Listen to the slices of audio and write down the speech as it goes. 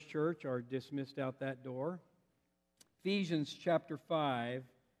Church are dismissed out that door. Ephesians chapter 5.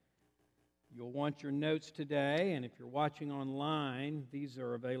 You'll want your notes today, and if you're watching online, these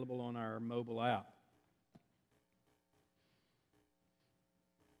are available on our mobile app.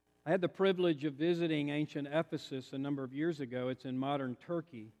 I had the privilege of visiting ancient Ephesus a number of years ago. It's in modern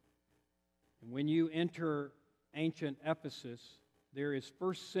Turkey. And when you enter ancient Ephesus, there is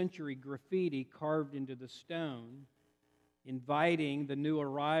first century graffiti carved into the stone inviting the new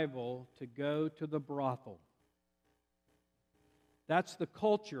arrival to go to the brothel. That's the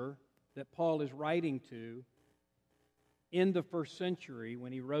culture that Paul is writing to in the first century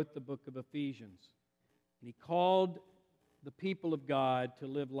when he wrote the book of Ephesians. And he called the people of God to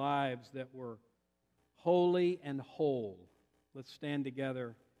live lives that were holy and whole. Let's stand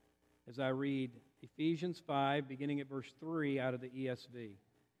together as I read Ephesians 5, beginning at verse 3 out of the ESV.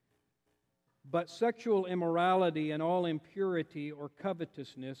 But sexual immorality and all impurity or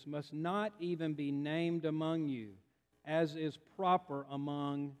covetousness must not even be named among you, as is proper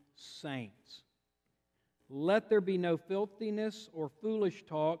among saints. Let there be no filthiness or foolish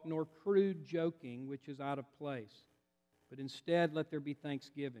talk, nor crude joking, which is out of place. But instead, let there be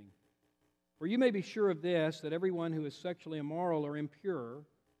thanksgiving. For you may be sure of this, that everyone who is sexually immoral or impure,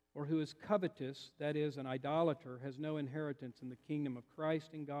 or who is covetous, that is, an idolater, has no inheritance in the kingdom of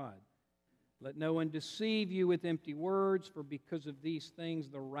Christ and God. Let no one deceive you with empty words, for because of these things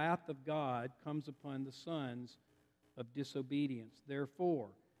the wrath of God comes upon the sons of disobedience. Therefore,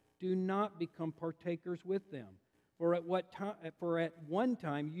 do not become partakers with them. For at one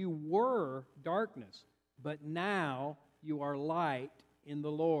time you were darkness, but now you are light in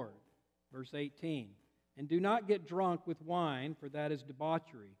the Lord. Verse 18. And do not get drunk with wine, for that is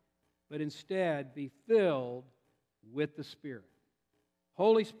debauchery, but instead be filled with the Spirit.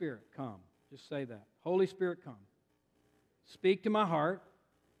 Holy Spirit, come. Just say that. Holy Spirit, come. Speak to my heart.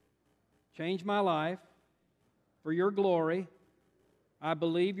 Change my life for your glory. I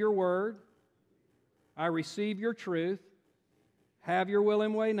believe your word. I receive your truth. Have your will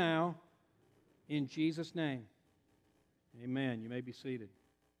and way now. In Jesus' name. Amen. You may be seated.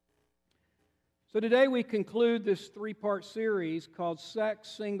 So today we conclude this three-part series called Sex,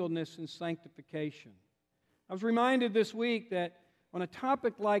 Singleness, and Sanctification. I was reminded this week that on a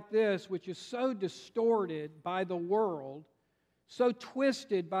topic like this, which is so distorted by the world, so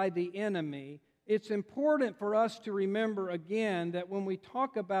twisted by the enemy, it's important for us to remember again that when we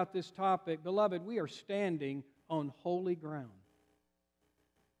talk about this topic, beloved, we are standing on holy ground.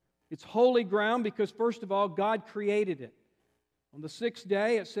 It's holy ground because, first of all, God created it. On the sixth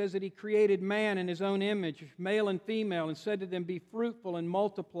day, it says that He created man in His own image, male and female, and said to them, be fruitful and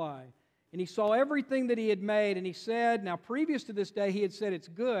multiply. And He saw everything that He had made, and He said, now previous to this day, He had said it's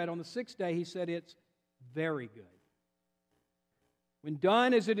good. On the sixth day, He said it's very good. When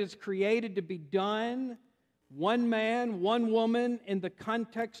done as it is created to be done, one man, one woman, in the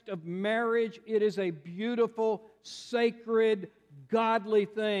context of marriage, it is a beautiful, sacred, godly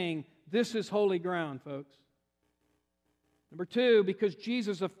thing. This is holy ground, folks. Number two, because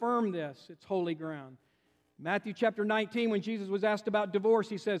Jesus affirmed this, it's holy ground. Matthew chapter 19, when Jesus was asked about divorce,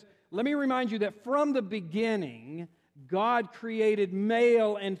 He says, let me remind you that from the beginning, God created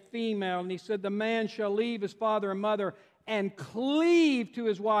male and female, and He said, the man shall leave his father and mother and cleave to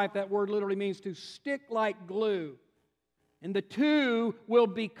his wife. That word literally means to stick like glue. And the two will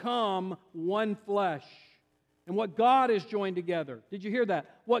become one flesh. And what God has joined together, did you hear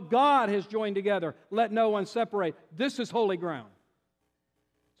that? What God has joined together, let no one separate. This is holy ground.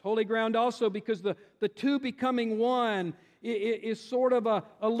 It's holy ground also because the two becoming one is sort of a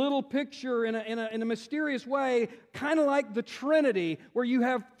little picture in a mysterious way, kind of like the Trinity, where you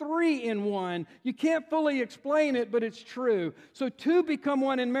have three in one. You can't fully explain it, but it's true. So two become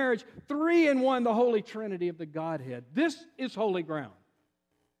one in marriage, three in one, the Holy Trinity of the Godhead. This is holy ground.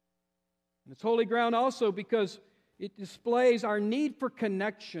 And it's holy ground also because it displays our need for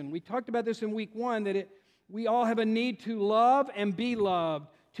connection. We talked about this in week one, that we all have a need to love and be loved,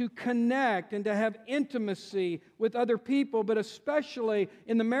 to connect and to have intimacy with other people, but especially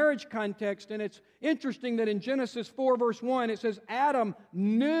in the marriage context. And it's interesting that in Genesis 4, verse 1, it says, Adam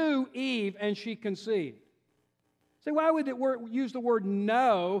knew Eve and she conceived. Say, why would it use the word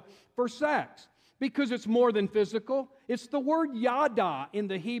know for sex? Because it's more than physical. It's the word yada in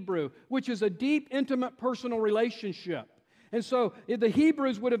the Hebrew, which is a deep, intimate, personal relationship. And so the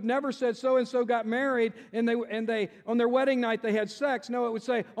Hebrews would have never said so-and-so got married and they on their wedding night they had sex. No, it would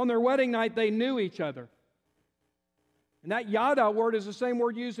say on their wedding night they knew each other. And that yada word is the same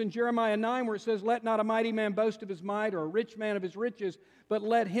word used in Jeremiah 9 where it says, let not a mighty man boast of his might or a rich man of his riches, but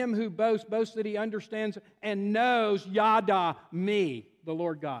let him who boast boast that he understands and knows yada me. the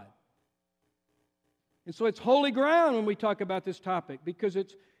Lord God. And so it's holy ground when we talk about this topic, because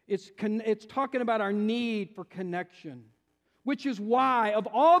it's talking about our need for connection, which is why, of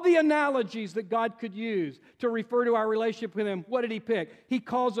all the analogies that God could use to refer to our relationship with Him, what did He pick? He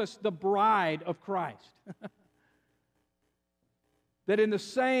calls us the bride of Christ. That in the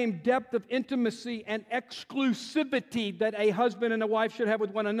same depth of intimacy and exclusivity that a husband and a wife should have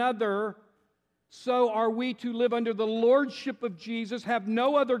with one another, so are we to live under the lordship of Jesus, have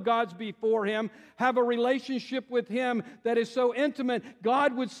no other gods before Him, have a relationship with Him that is so intimate.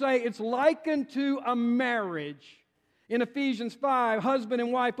 God would say it's likened to a marriage in Ephesians 5, husband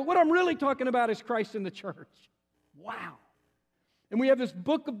and wife. But what I'm really talking about is Christ in the church. Wow. And we have this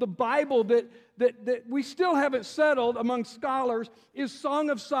book of the Bible that we still haven't settled among scholars. Is Song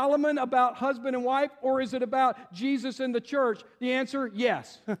of Solomon about husband and wife, or is it about Jesus and the church? The answer,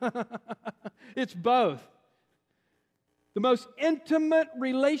 yes. It's both. The most intimate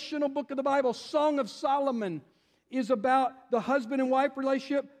relational book of the Bible, Song of Solomon, is about the husband and wife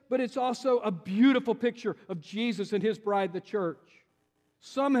relationship, but it's also a beautiful picture of Jesus and His bride, the church.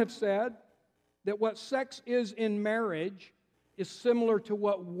 Some have said that what sex is in marriage is similar to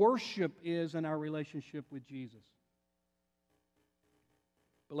what worship is in our relationship with Jesus.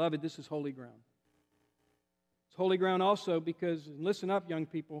 Beloved, this is holy ground. It's holy ground also because, and listen up, young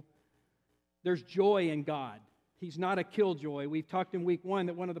people, there's joy in God. He's not a killjoy. We've talked in week 1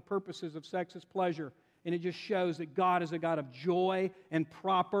 that one of the purposes of sex is pleasure, and it just shows that God is a God of joy and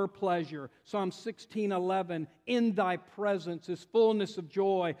proper pleasure. Psalm 16:11, in Thy presence is fullness of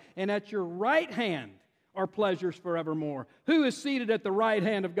joy, and at Your right hand are pleasures forevermore. Who is seated at the right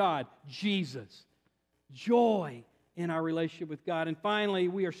hand of God? Jesus. Joy in our relationship with God. And finally,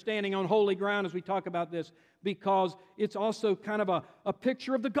 we are standing on holy ground as we talk about this, because it's also kind of a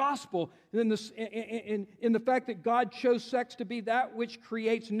picture of the gospel in the fact that God chose sex to be that which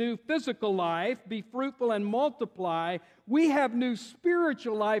creates new physical life, be fruitful and multiply. We have new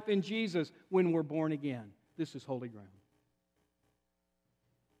spiritual life in Jesus when we're born again. This is holy ground.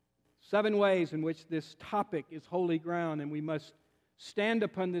 7 ways in which this topic is holy ground, and we must stand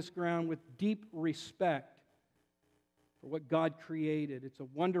upon this ground with deep respect for what God created. It's a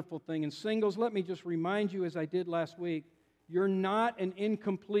wonderful thing. And singles, let me just remind you, as I did last week, you're not an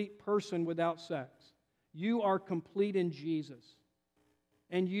incomplete person without sex. You are complete in Jesus.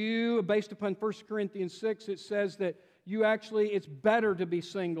 And you, based upon 1 Corinthians 6, it says that it's better to be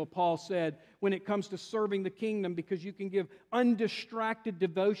single, Paul said, when it comes to serving the kingdom, because you can give undistracted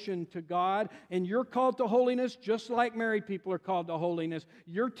devotion to God, and you're called to holiness just like married people are called to holiness.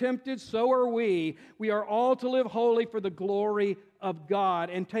 You're tempted, so are we. We are all to live holy for the glory of God,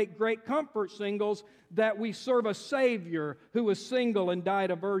 and take great comfort, singles, that we serve a Savior who was single and died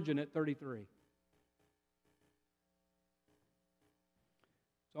a virgin at 33.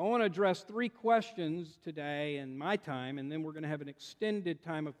 So I want to address 3 questions today in my time, and then we're going to have an extended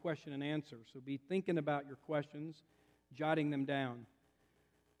time of question and answer. So be thinking about your questions, jotting them down.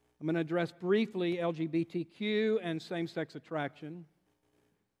 I'm going to address briefly LGBTQ and same-sex attraction,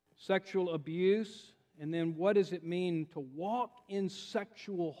 sexual abuse, and then what does it mean to walk in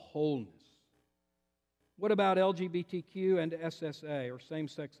sexual wholeness? What about LGBTQ and SSA, or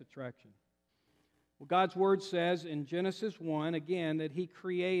same-sex attraction? Well, God's Word says in Genesis 1, again, that He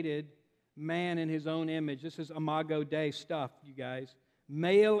created man in His own image. This is Imago Dei stuff, you guys.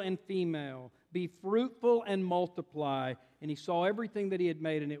 Male and female, be fruitful and multiply. And He saw everything that He had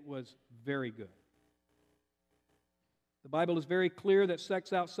made, and it was very good. The Bible is very clear that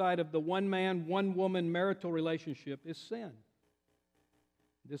sex outside of the one-man, one-woman marital relationship is sin.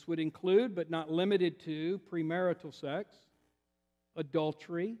 This would include, but not limited to, premarital sex,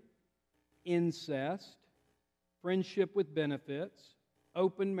 adultery, incest, friendship with benefits,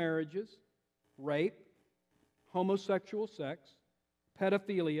 open marriages, rape, homosexual sex,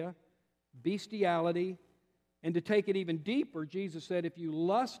 pedophilia, bestiality, and to take it even deeper, Jesus said, if you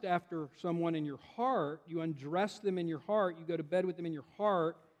lust after someone in your heart, you undress them in your heart, you go to bed with them in your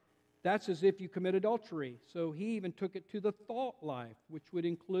heart, that's as if you commit adultery. So He even took it to the thought life, which would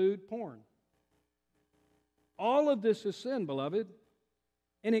include porn. All of this is sin, beloved.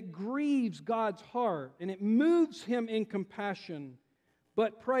 And it grieves God's heart, and it moves Him in compassion.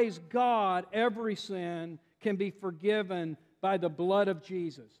 But praise God, every sin can be forgiven by the blood of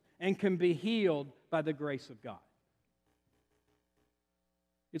Jesus and can be healed by the grace of God.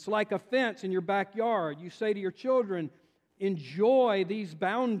 It's like a fence in your backyard. You say to your children, enjoy these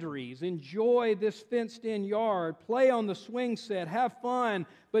boundaries, enjoy this fenced-in yard, play on the swing set, have fun.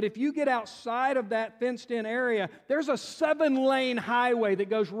 But if you get outside of that fenced-in area, there's a 7-lane highway that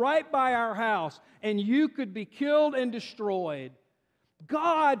goes right by our house, and you could be killed and destroyed.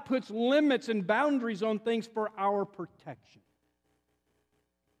 God puts limits and boundaries on things for our protection.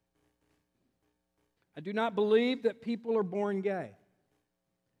 I do not believe that people are born gay.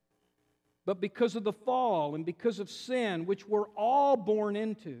 But because of the fall and because of sin, which we're all born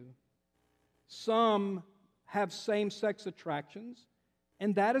into, some have same-sex attractions,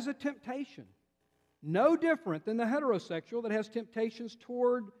 and that is a temptation. No different than the heterosexual that has temptations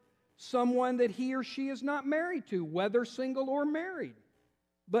toward someone that he or she is not married to, whether single or married.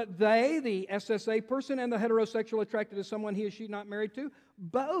 But they, the SSA person and the heterosexual attracted to someone he or she not married to,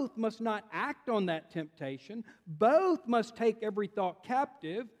 both must not act on that temptation. Both must take every thought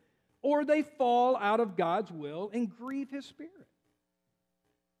captive, or they fall out of God's will and grieve His Spirit.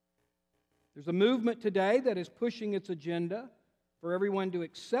 There's a movement today that is pushing its agenda for everyone to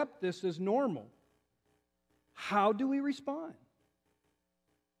accept this as normal. How do we respond?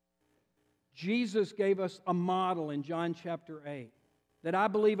 Jesus gave us a model in John chapter 8 that I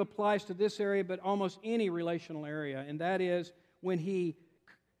believe applies to this area, but almost any relational area, and that is when he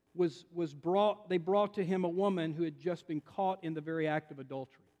they brought to him a woman who had just been caught in the very act of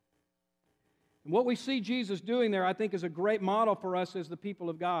adultery. And what we see Jesus doing there, I think, is a great model for us as the people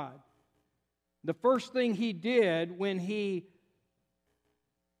of God. The first thing he did when he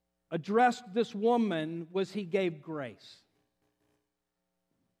addressed this woman was he gave grace.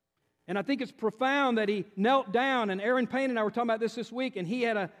 And I think it's profound that he knelt down, and Aaron Payne and I were talking about this week, and he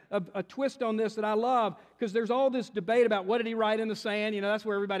had a twist on this that I love, because there's all this debate about what did he write in the sand. You know, that's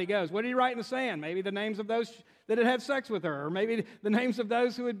where everybody goes. What did he write in the sand? Maybe the names of those that had had sex with her, or maybe the names of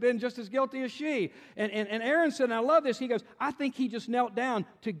those who had been just as guilty as she. And Aaron said, and I love this, he goes, I think he just knelt down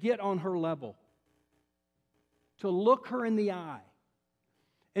to get on her level, to look her in the eye,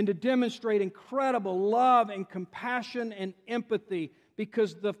 and to demonstrate incredible love and compassion and empathy.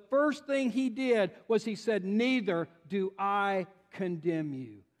 Because the first thing he did was he said, neither do I condemn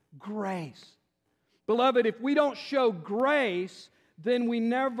you. Grace. Beloved, if we don't show grace, then we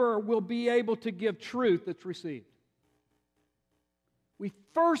never will be able to give truth that's received. We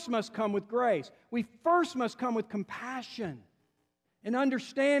first must come with grace. We first must come with compassion and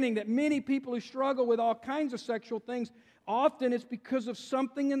understanding that many people who struggle with all kinds of sexual things, often it's because of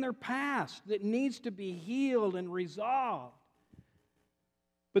something in their past that needs to be healed and resolved.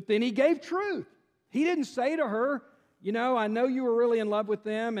 But then he gave truth. He didn't say to her, you know, I know you were really in love with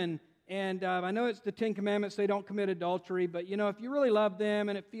them, and I know it's the Ten Commandments, they don't commit adultery, but, you know, if you really love them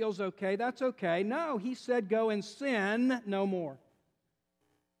and it feels okay, that's okay. No, he said, go and sin no more.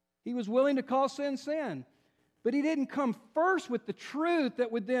 He was willing to call sin, sin. But he didn't come first with the truth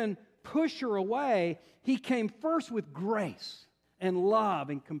that would then push her away. He came first with grace and love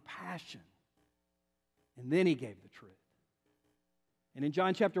and compassion. And then he gave the truth. And in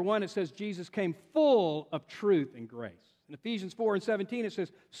John chapter 1, it says Jesus came full of truth and grace. In Ephesians 4 and 17, it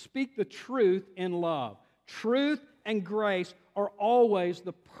says, speak the truth in love. Truth and grace are always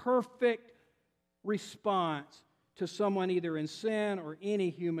the perfect response to someone either in sin or any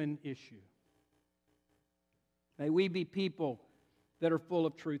human issue. May we be people that are full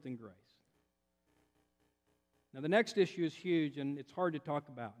of truth and grace. Now, the next issue is huge, and it's hard to talk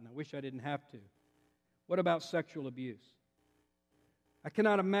about, and I wish I didn't have to. What about sexual abuse? I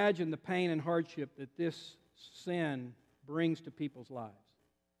cannot imagine the pain and hardship that this sin brings to people's lives.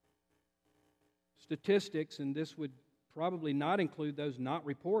 Statistics, and this would probably not include those not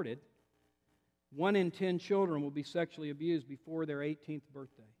reported, 1 in 10 children will be sexually abused before their 18th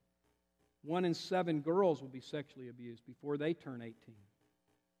birthday. 1 in 7 girls will be sexually abused before they turn 18.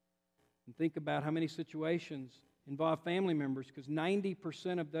 And think about how many situations involve family members, because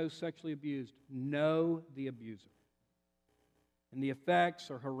 90% of those sexually abused know the abuser. And the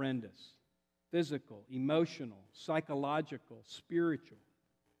effects are horrendous. Physical, emotional, psychological, spiritual.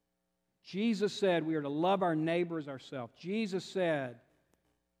 Jesus said we are to love our neighbor as ourselves. Jesus said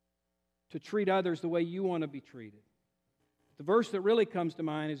to treat others the way you want to be treated. The verse that really comes to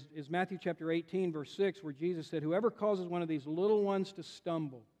mind is Matthew chapter 18, verse 6, where Jesus said, whoever causes one of these little ones to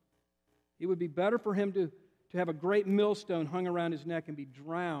stumble, it would be better for him to have a great millstone hung around his neck and be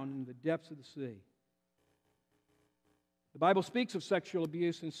drowned in the depths of the sea. The Bible speaks of sexual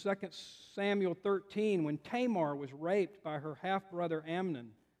abuse in 2 Samuel 13 when Tamar was raped by her half-brother Amnon.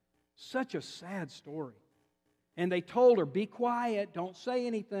 Such a sad story. And they told her, be quiet, don't say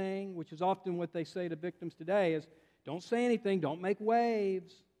anything, which is often what they say to victims today is, don't say anything, don't make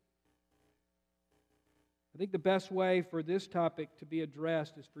waves. I think the best way for this topic to be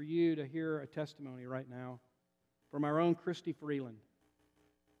addressed is for you to hear a testimony right now from our own Christy Freeland.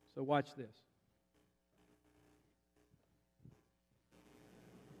 So watch this.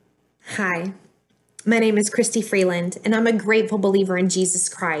 Hi, My name is Christy Freeland, and I'm a grateful believer in Jesus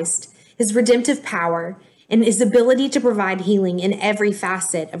Christ, his redemptive power, and his ability to provide healing in every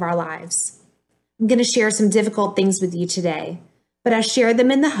facet of our lives. I'm going to share some difficult things with you today, but I share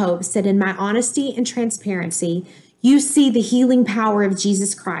them in the hopes that in my honesty and transparency, you see the healing power of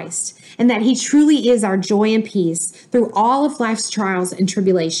Jesus Christ and that he truly is our joy and peace through all of life's trials and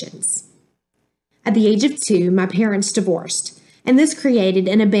tribulations. At the age of 2, my parents divorced, and this created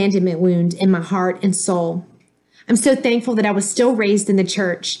an abandonment wound in my heart and soul. I'm so thankful that I was still raised in the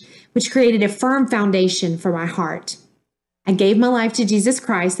church, which created a firm foundation for my heart. I gave my life to Jesus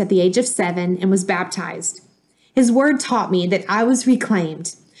Christ at the age of 7 and was baptized. His word taught me that I was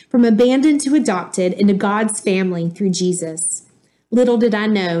reclaimed, from abandoned to adopted into God's family through Jesus. Little did I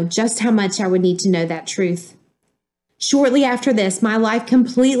know just how much I would need to know that truth. Shortly after this, my life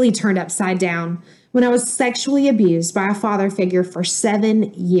completely turned upside down when I was sexually abused by a father figure for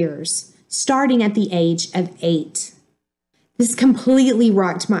 7 years, starting at the age of 8. This completely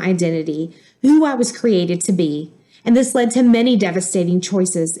rocked my identity, who I was created to be, and this led to many devastating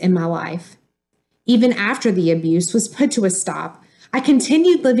choices in my life. Even after the abuse was put to a stop, I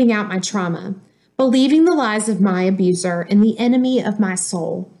continued living out my trauma, believing the lies of my abuser and the enemy of my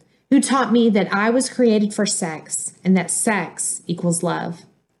soul, who taught me that I was created for sex and that sex equals love.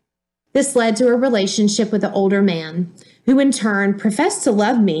 This led to a relationship with an older man who in turn professed to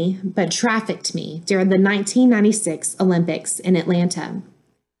love me but trafficked me during the 1996 Olympics in Atlanta.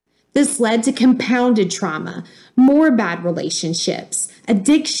 This led to compounded trauma, more bad relationships,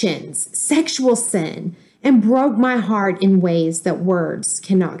 addictions, sexual sin, and broke my heart in ways that words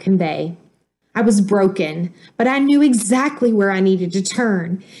cannot convey. I was broken, but I knew exactly where I needed to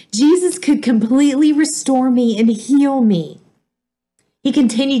turn. Jesus could completely restore me and heal me. He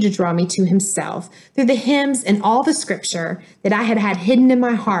continued to draw me to himself through the hymns and all the scripture that I had had hidden in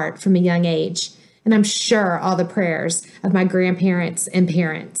my heart from a young age, and I'm sure all the prayers of my grandparents and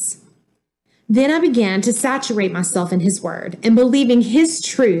parents. Then I began to saturate myself in his word and believing his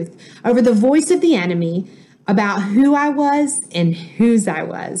truth over the voice of the enemy about who I was and whose I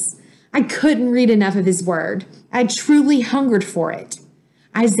was. I couldn't read enough of his word. I truly hungered for it.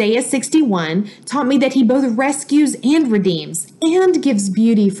 Isaiah 61 taught me that he both rescues and redeems and gives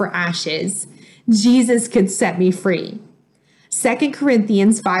beauty for ashes. Jesus could set me free. 2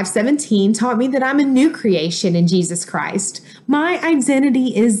 Corinthians 5:17 taught me that I'm a new creation in Jesus Christ. My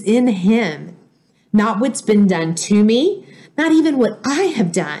identity is in him. Not what's been done to me, not even what I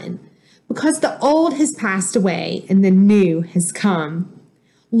have done, because the old has passed away and the new has come.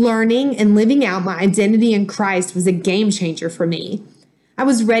 Learning and living out my identity in Christ was a game changer for me. I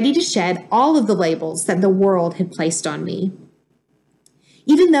was ready to shed all of the labels that the world had placed on me.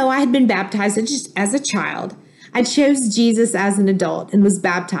 Even though I had been baptized as a child, I chose Jesus as an adult and was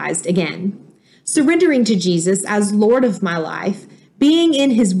baptized again. Surrendering to Jesus as Lord of my life, being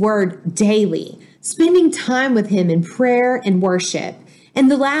in his word daily, spending time with him in prayer and worship, and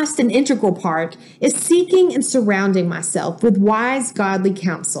the last and integral part is seeking and surrounding myself with wise, godly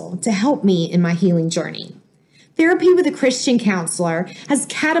counsel to help me in my healing journey. Therapy with a Christian counselor has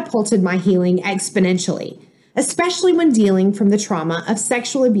catapulted my healing exponentially, especially when dealing from the trauma of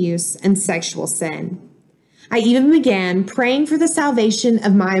sexual abuse and sexual sin. I even began praying for the salvation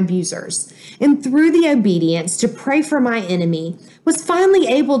of my abusers, and through the obedience to pray for my enemy, was finally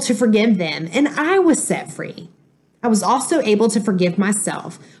able to forgive them, and I was set free. I was also able to forgive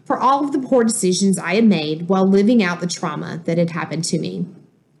myself for all of the poor decisions I had made while living out the trauma that had happened to me.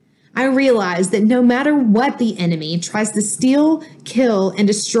 I realized that no matter what the enemy tries to steal, kill, and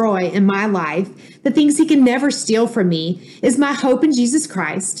destroy in my life, the things he can never steal from me is my hope in Jesus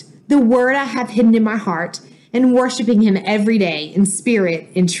Christ, the word I have hidden in my heart, and worshiping him every day in spirit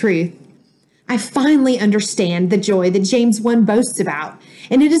and truth. I finally understand the joy that James 1 boasts about,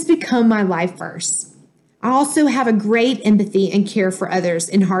 and it has become my life verse. I also have a great empathy and care for others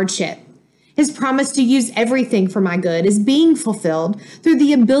in hardship. His promise to use everything for my good is being fulfilled through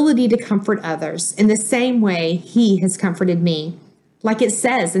the ability to comfort others in the same way he has comforted me, like it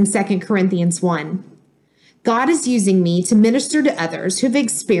says in 2 Corinthians 1. God is using me to minister to others who've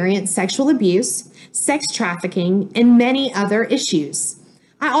experienced sexual abuse, sex trafficking, and many other issues.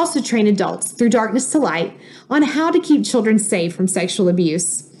 I also train adults through Darkness to Light on how to keep children safe from sexual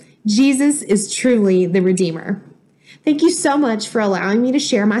abuse. Jesus is truly the Redeemer. Thank you so much for allowing me to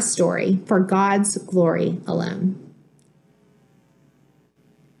share my story for God's glory alone.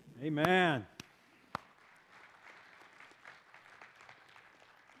 Amen.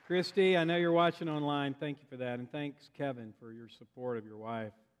 Christy, I know you're watching online. Thank you for that. And thanks, Kevin, for your support of your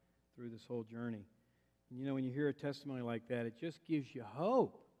wife through this whole journey. And you know, when you hear a testimony like that, it just gives you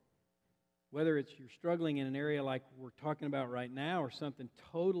hope. whether it's you're struggling in an area like we're talking about right now or something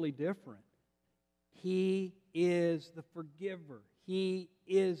totally different, He is the forgiver. He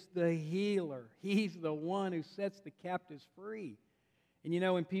is the healer. He's the one who sets the captives free.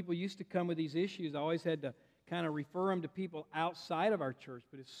 And when people used to come with these issues, I always had to kind of refer them to people outside of our church.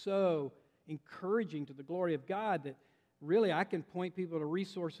 But it's so encouraging to the glory of God that really I can point people to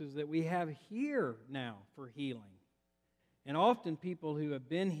resources that we have here now for healing. And often people who have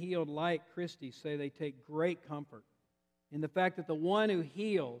been healed like Christy say they take great comfort in the fact that the one who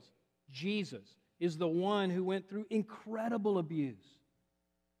heals, Jesus, is the one who went through incredible abuse.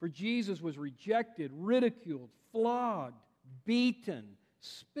 For Jesus was rejected, ridiculed, flogged, beaten,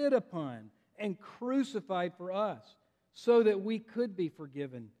 spit upon, and crucified for us so that we could be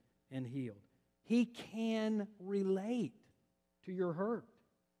forgiven and healed. He can relate to your hurt.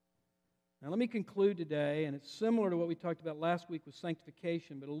 Now let me conclude today, and it's similar to what we talked about last week with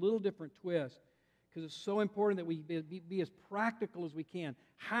sanctification, but a little different twist, because it's so important that we be as practical as we can.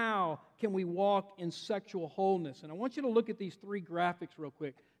 How can we walk in sexual wholeness? And I want you to look at these three graphics real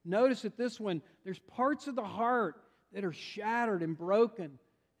quick. Notice that this one, there's parts of the heart that are shattered and broken.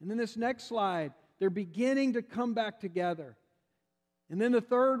 And then this next slide, they're beginning to come back together. And then the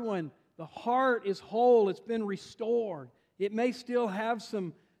third one, the heart is whole, it's been restored. It may still have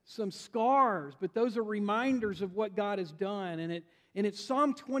some scars, but those are reminders of what God has done. And it's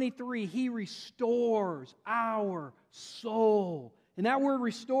Psalm 23, He restores our soul. And that word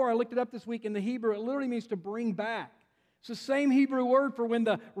restore, I looked it up this week in the Hebrew, it literally means to bring back. It's the same Hebrew word for when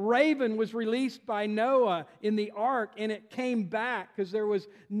the raven was released by Noah in the ark and it came back because there was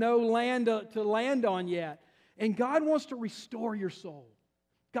no land to land on yet. And God wants to restore your soul.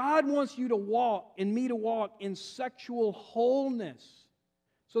 God wants you to walk and me to walk in sexual wholeness.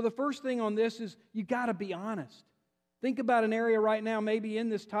 So the first thing on this is you got to be honest. Think about an area right now, maybe in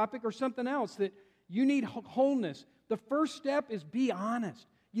this topic or something else that you need wholeness. The first step is be honest.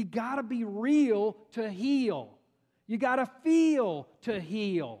 You got to be real to heal. You got to feel to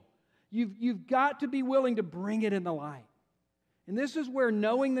heal. You've got to be willing to bring it in the light. And this is where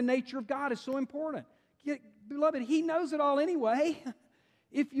knowing the nature of God is so important. Beloved, He knows it all anyway.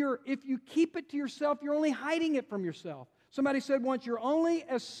 If you keep it to yourself, you're only hiding it from yourself. Somebody said once, you're only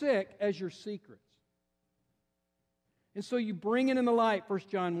as sick as your secrets. And so you bring it in the light, 1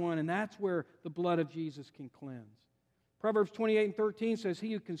 John 1, and that's where the blood of Jesus can cleanse. Proverbs 28:13 says,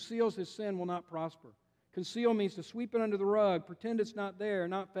 he who conceals his sin will not prosper. Conceal means to sweep it under the rug, pretend it's not there,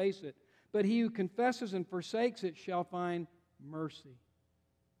 not face it. But he who confesses and forsakes it shall find mercy.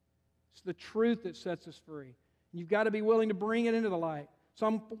 It's the truth that sets us free. You've got to be willing to bring it into the light.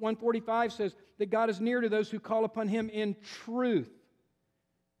 Psalm 145 says that God is near to those who call upon Him in truth.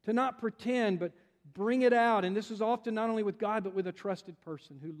 To not pretend, but bring it out. And this is often not only with God, but with a trusted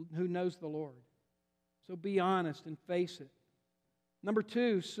person who knows the Lord. So be honest and face it. Number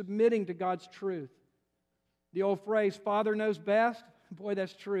two, submitting to God's truth. The old phrase, Father knows best. Boy,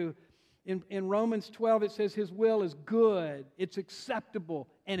 that's true. In Romans 12, it says His will is good, it's acceptable,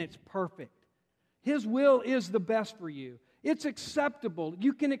 and it's perfect. His will is the best for you. It's acceptable.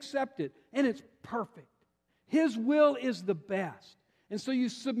 You can accept it, and it's perfect. His will is the best. And so you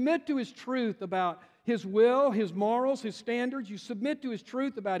submit to His truth about His will, His morals, His standards. You submit to His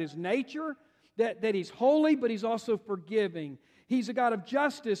truth about His nature, that He's holy, but He's also forgiving. He's a God of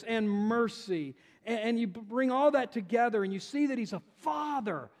justice and mercy. And you bring all that together, and you see that He's a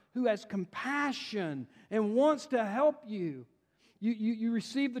Father who has compassion and wants to help you. You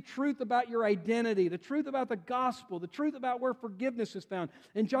receive the truth about your identity, the truth about the gospel, the truth about where forgiveness is found.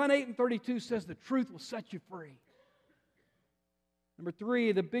 And John 8:32 says the truth will set you free. Number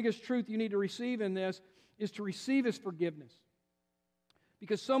three, the biggest truth you need to receive in this is to receive His forgiveness.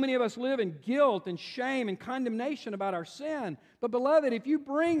 Because so many of us live in guilt and shame and condemnation about our sin. But beloved, if you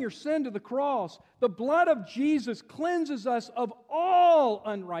bring your sin to the cross, the blood of Jesus cleanses us of all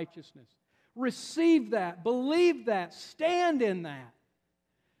unrighteousness. Receive that, believe that, stand in that.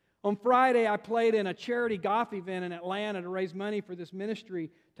 On Friday, I played in a charity golf event in Atlanta to raise money for this ministry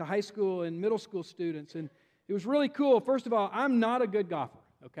to high school and middle school students. And it was really cool. First of all, I'm not a good golfer,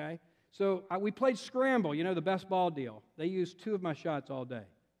 okay? So we played scramble, you know, the best ball deal. They used 2 of my shots all day.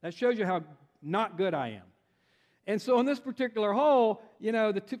 That shows you how not good I am. And so on this particular hole, you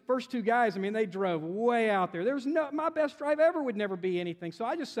know, the first 2 guys, I mean, they drove way out there. My best drive ever would never be anything. So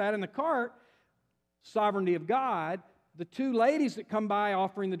I just sat in the cart, sovereignty of God. The 2 ladies that come by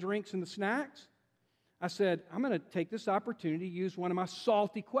offering the drinks and the snacks, I said, I'm going to take this opportunity to use one of my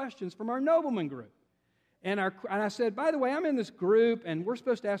salty questions from our nobleman group. And I said, by the way, I'm in this group, and we're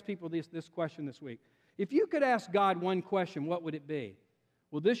supposed to ask people this question this week. If you could ask God one question, what would it be?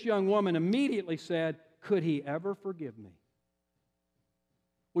 Well, this young woman immediately said, could he ever forgive me?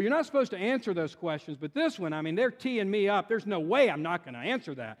 Well, you're not supposed to answer those questions, but this one, I mean, they're teeing me up. There's no way I'm not going to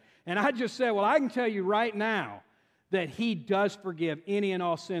answer that. And I just said, well, I can tell you right now that he does forgive any and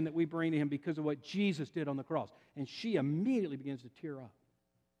all sin that we bring to him because of what Jesus did on the cross. And she immediately begins to tear up.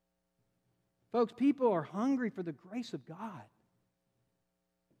 Folks, people are hungry for the grace of God.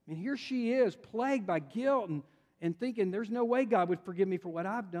 And here she is, plagued by guilt and thinking, there's no way God would forgive me for what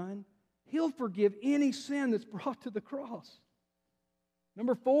I've done. He'll forgive any sin that's brought to the cross.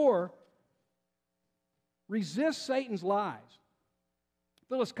 Number 4, resist Satan's lies.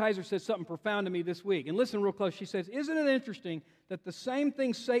 Phyllis Kaiser said something profound to me this week. And listen real close. She says, isn't it interesting that the same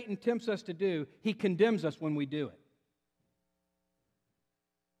thing Satan tempts us to do, he condemns us when we do it?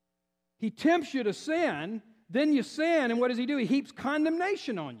 He tempts you to sin, then you sin, and what does he do? He heaps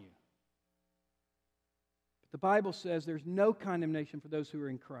condemnation on you. But the Bible says there's no condemnation for those who are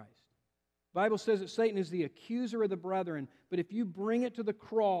in Christ. The Bible says that Satan is the accuser of the brethren, but if you bring it to the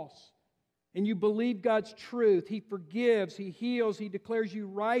cross and you believe God's truth, he forgives, he heals, he declares you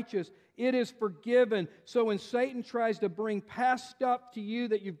righteous. It is forgiven. So when Satan tries to bring past stuff to you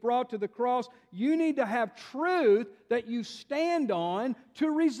that you've brought to the cross, you need to have truth that you stand on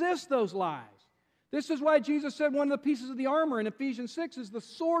to resist those lies. This is why Jesus said one of the pieces of the armor in Ephesians 6 is the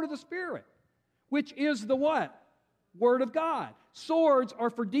sword of the Spirit, which is the what? Word of God. Swords are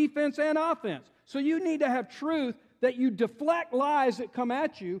for defense and offense. So you need to have truth that you deflect lies that come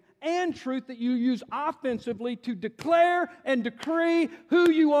at you and truth that you use offensively to declare and decree who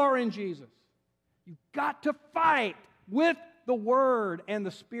you are in Jesus. You've got to fight with the Word and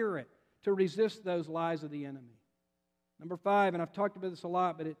the Spirit to resist those lies of the enemy. Number 5, and I've talked about this a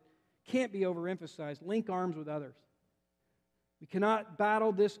lot, but it can't be overemphasized, link arms with others. We cannot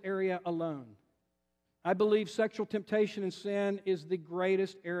battle this area alone. I believe sexual temptation and sin is the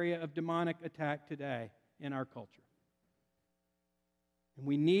greatest area of demonic attack today in our culture. And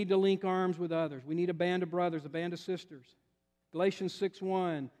we need to link arms with others. We need a band of brothers, a band of sisters. Galatians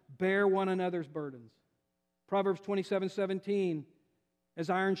 6:1, bear one another's burdens. Proverbs 27:17,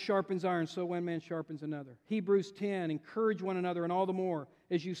 as iron sharpens iron, so one man sharpens another. Hebrews 10, encourage one another, and all the more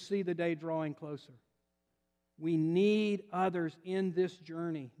as you see the day drawing closer. We need others in this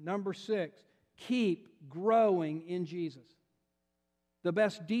journey. Number 6, keep growing in Jesus. The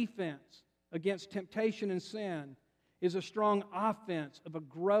best defense against temptation and sin is a strong offense of a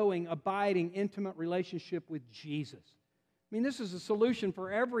growing, abiding, intimate relationship with Jesus. I mean, this is a solution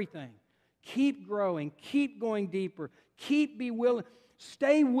for everything. Keep growing, keep going deeper,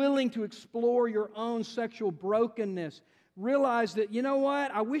 stay willing to explore your own sexual brokenness. Realize that, you know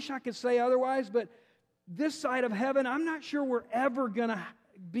what, I wish I could say otherwise, but this side of heaven, I'm not sure we're ever going to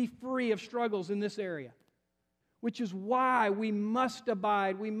be free of struggles in this area. Which is why we must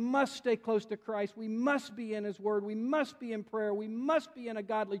abide, we must stay close to Christ, we must be in His Word, we must be in prayer, we must be in a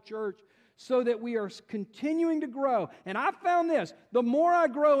godly church so that we are continuing to grow. And I found this, the more I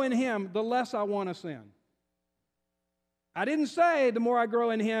grow in Him, the less I want to sin. I didn't say the more I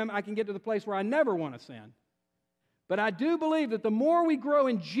grow in Him, I can get to the place where I never want to sin. But I do believe that the more we grow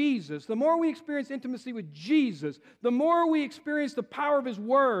in Jesus, the more we experience intimacy with Jesus, the more we experience the power of His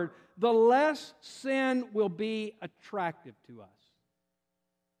Word, the less sin will be attractive to us.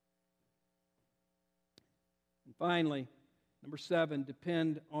 And finally, number 7,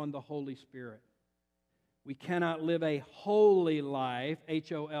 depend on the Holy Spirit. We cannot live a holy life,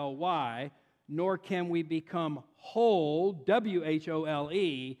 H-O-L-Y, nor can we become whole,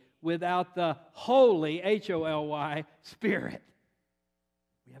 W-H-O-L-E, without the Holy, H-O-L-Y, Spirit.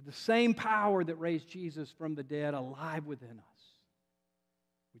 We have the same power that raised Jesus from the dead alive within us.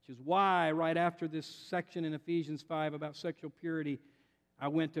 Which is why, right after this section in Ephesians 5 about sexual purity, I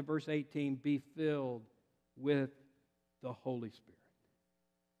went to verse 18, be filled with the Holy Spirit.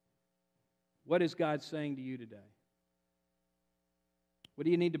 What is God saying to you today? What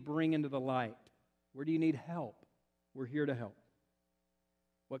do you need to bring into the light? Where do you need help? We're here to help.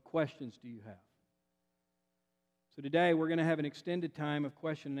 What questions do you have? So today we're going to have an extended time of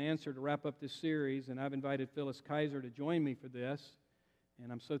question and answer to wrap up this series, and I've invited Phyllis Kaiser to join me for this, and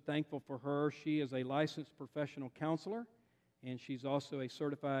I'm so thankful for her. She is a licensed professional counselor, and she's also a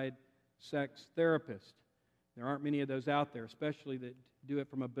certified sex therapist. There aren't many of those out there, especially that do it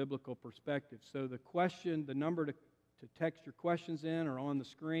from a biblical perspective. So the number to text your questions in are on the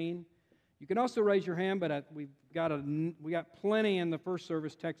screen. You can also raise your hand, but we got plenty in the first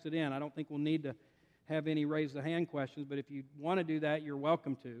service texted in. I don't think we'll need to have any raise the hand questions, but if you want to do that, you're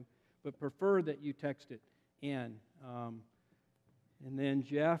welcome to, but prefer that you text it in. And then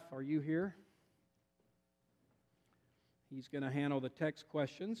Jeff, are you here? He's going to handle the text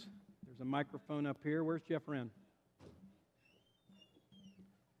questions. There's a microphone up here. Where's Jeff Wren?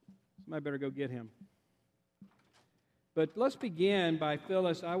 Somebody better go get him. But let's begin by,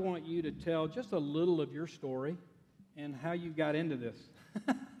 Phyllis, I want you to tell just a little of your story and how you got into this.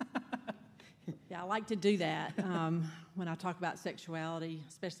 Yeah, I like to do that when I talk about sexuality,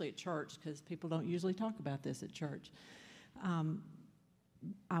 especially at church, because people don't usually talk about this at church.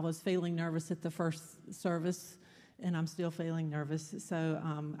 I was feeling nervous at the first service, and I'm still feeling nervous, so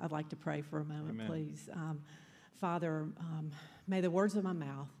I'd like to pray for a moment, Amen. please. Father, may the words of my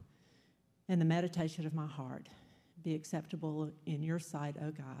mouth and the meditation of my heart be acceptable in your sight,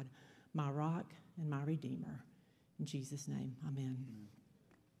 O God, my rock and my redeemer. In Jesus' name, amen.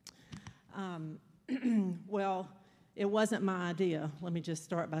 Well, it wasn't my idea. Let me just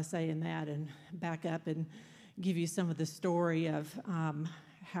start by saying that and back up and give you some of the story of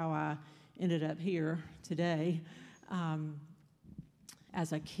how I ended up here today.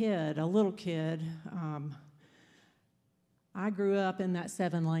 As a kid, a little kid, I grew up in that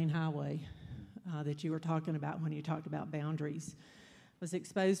 7-lane highway that you were talking about when you talked about boundaries. I was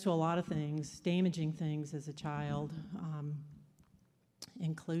exposed to a lot of things, damaging things as a child,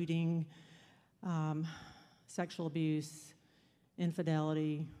 including sexual abuse,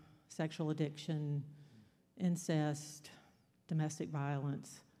 infidelity, sexual addiction, incest, domestic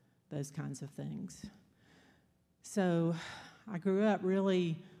violence, those kinds of things. So I grew up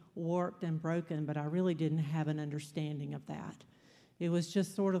really warped and broken, but I really didn't have an understanding of that. It was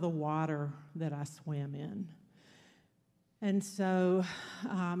just sort of the water that I swam in. And so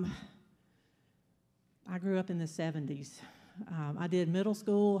I grew up in the 70s. I did middle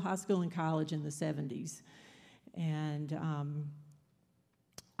school, high school, and college in the 70s. And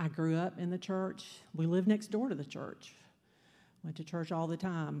I grew up in the church. We lived next door to the church. Went to church all the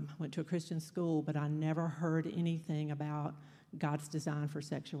time, went to a Christian school, but I never heard anything about God's design for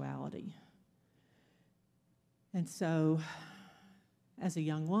sexuality. And so, as a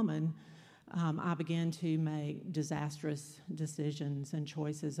young woman, I began to make disastrous decisions and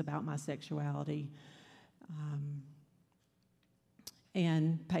choices about my sexuality,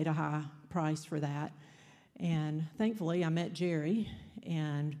 and paid a high price for that. And thankfully, I met Jerry,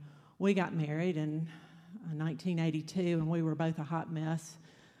 and we got married in 1982, and we were both a hot mess.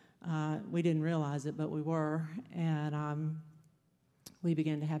 We didn't realize it, but we were. And we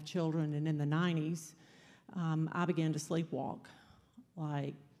began to have children, and in the 90s, I began to sleepwalk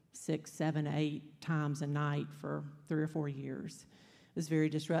like 6, 7, 8 times a night for 3 or 4 years. It was very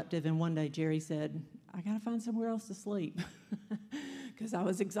disruptive, and one day Jerry said, I got to find somewhere else to sleep because I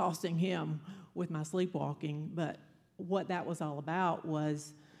was exhausting him with my sleepwalking. But what that was all about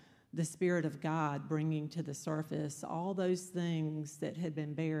was the Spirit of God bringing to the surface all those things that had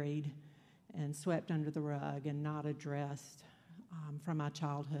been buried and swept under the rug and not addressed from my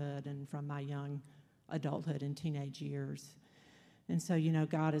childhood and from my young adulthood and teenage years. And so, you know,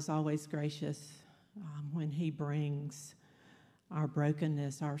 God is always gracious when He brings our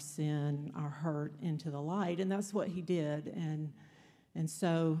brokenness, our sin, our hurt into the light, and that's what He did. And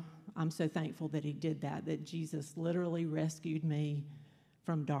so I'm so thankful that He did that, that Jesus literally rescued me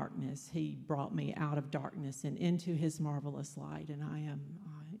from darkness. He brought me out of darkness and into His marvelous light, and I am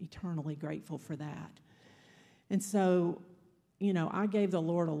eternally grateful for that. And so, you know, I gave the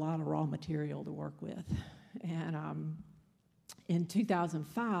Lord a lot of raw material to work with. And in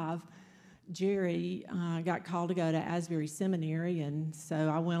 2005, Jerry got called to go to Asbury Seminary, and so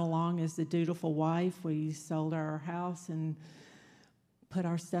I went along as the dutiful wife. We sold our house and put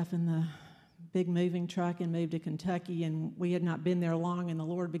our stuff in the big moving truck and moved to Kentucky, and we had not been there long, and the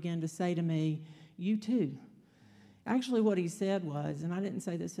Lord began to say to me, you too. Actually, what He said was, and I didn't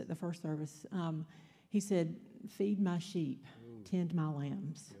say this at the first service, He said, feed my sheep, tend my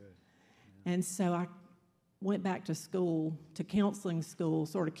lambs. Good. And so I went back to school, to counseling school,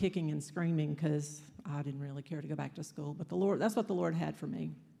 sort of kicking and screaming because I didn't really care to go back to school, but the Lord, that's what the Lord had for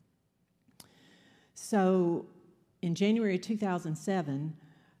me. So in January 2007,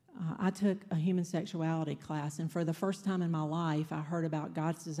 I took a human sexuality class, and for the first time in my life, I heard about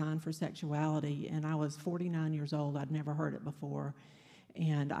God's design for sexuality, and I was 49 years old. I'd never heard it before,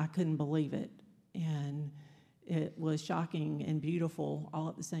 and I couldn't believe it, and it was shocking and beautiful all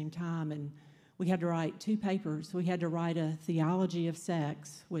at the same time, and we had to write 2 papers. We had to write a theology of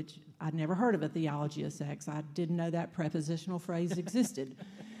sex, which I'd never heard of a theology of sex. I didn't know that prepositional phrase existed.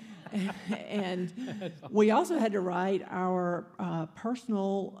 And we also had to write our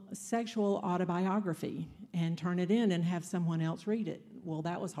personal sexual autobiography and turn it in and have someone else read it. Well,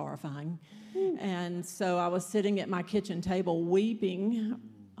 that was horrifying. And so I was sitting at my kitchen table weeping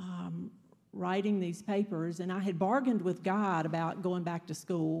writing these papers, and I had bargained with God about going back to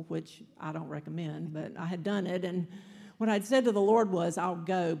school, which I don't recommend, but I had done it. And what I'd said to the Lord was, I'll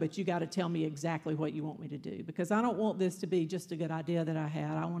go, but you got to tell me exactly what you want me to do, because I don't want this to be just a good idea that I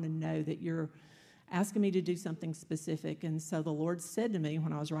had. I want to know that you're asking me to do something specific. And so the Lord said to me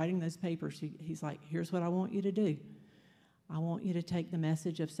when I was writing those papers, he's like, here's what I want you to do. I want you to take the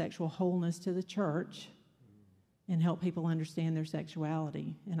message of sexual wholeness to the church and help people understand their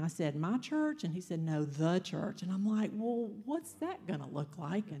sexuality. And I said, my church? And he said, no, the church. And I'm like, well, what's that going to look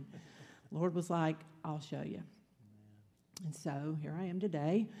like? And the Lord was like, I'll show you. And so here I am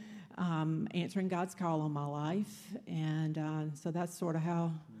today, answering God's call on my life. And so that's sort of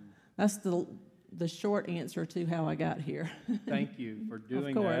how, that's the short answer to how I got here. Thank you for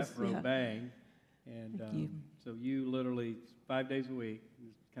doing course, that, for yeah. obeying. And Thank you. so you literally, 5 days a week,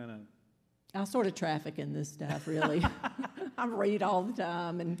 kind of... I sort of traffic in this stuff, really. I read all the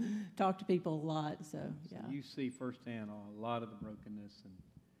time and talk to people a lot, so yeah. You see firsthand a lot of the brokenness,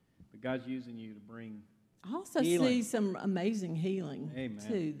 but God's using you to bring I also healing. see some amazing healing, Amen.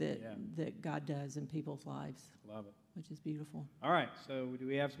 too, Yeah. that God does in people's lives, Love it. which is beautiful. All right, so do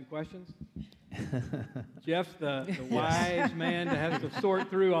we have some questions? Jeff's the wise man to have to sort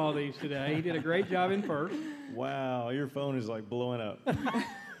through all these today. He did a great job in first. Wow, your phone is like blowing up.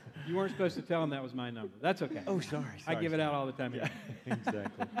 You weren't supposed to tell him that was my number. That's okay. Oh, sorry. I give it out all the time. Yeah,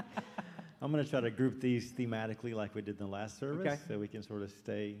 exactly. I'm going to try to group these thematically like we did in the last service, Okay. so we can sort of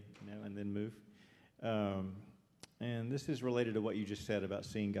stay, and then move. And this is related to what you just said about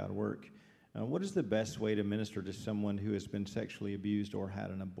seeing God work. What is the best way to minister to someone who has been sexually abused or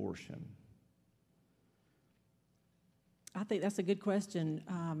had an abortion? I think that's a good question.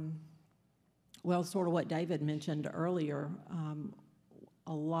 Well, sort of what David mentioned earlier,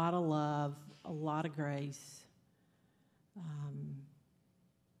 a lot of love, a lot of grace,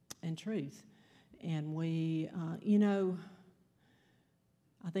 and truth. And we,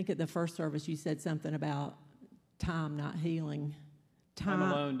 I think at the first service you said something about time not healing. Time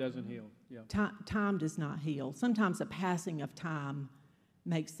alone doesn't heal. Yeah. Time does not heal. Sometimes the passing of time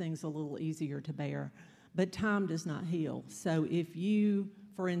makes things a little easier to bear, but time does not heal. So if you,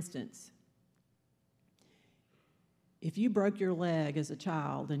 for instance, if you broke your leg as a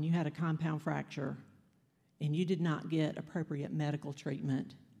child and you had a compound fracture and you did not get appropriate medical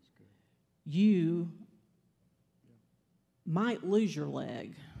treatment, you might lose your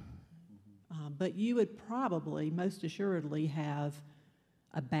leg, but you would probably, most assuredly, have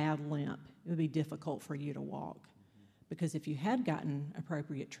a bad limp. It would be difficult for you to walk. Because if you had gotten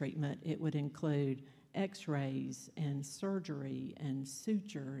appropriate treatment, it would include x-rays and surgery and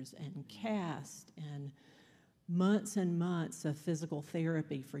sutures and cast and months of physical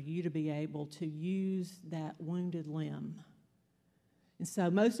therapy for you to be able to use that wounded limb. And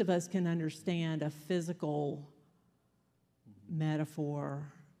so most of us can understand a physical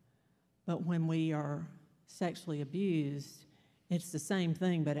metaphor, but when we are sexually abused, it's the same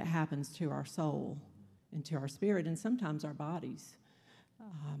thing, but it happens to our soul and to our spirit and sometimes our bodies.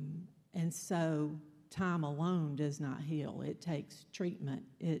 And so time alone does not heal. It takes treatment.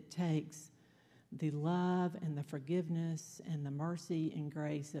 It takes the love and the forgiveness and the mercy and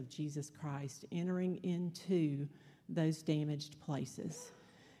grace of Jesus Christ entering into those damaged places.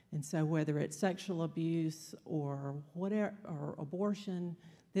 And so whether it's sexual abuse or whatever, or abortion,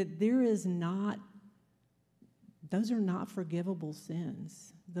 that there is not, those are not forgivable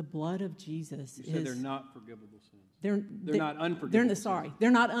sins. The blood of Jesus You said they're not forgivable sins. They're not unforgivable sins.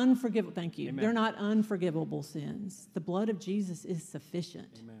 They're not unforgivable. Thank you. Amen. They're not unforgivable sins. The blood of Jesus is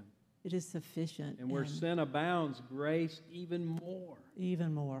sufficient. Amen. It is sufficient. And where sin abounds, grace even more.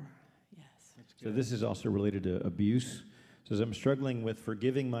 Even more, yes. That's So good. this is also related to abuse. It says, I'm struggling with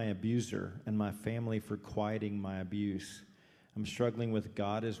forgiving my abuser and my family for quieting my abuse. I'm struggling with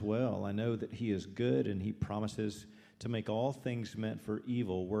God as well. I know that He is good and He promises to make all things meant for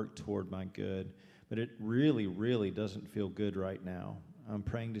evil work toward my good. But it really, really doesn't feel good right now. I'm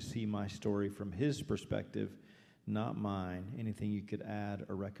praying to see my story from His perspective, not mine. Anything you could add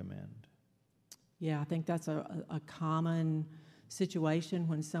or recommend? Yeah, I think that's a common situation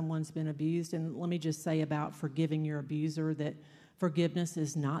when someone's been abused. And let me just say about forgiving your abuser that forgiveness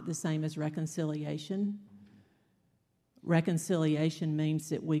is not the same as reconciliation. Reconciliation means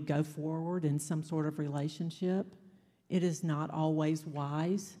that we go forward in some sort of relationship. It is not always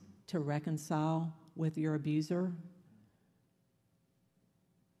wise to reconcile with your abuser.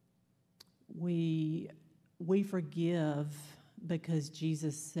 We forgive because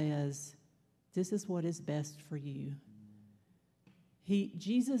Jesus says, this is what is best for you.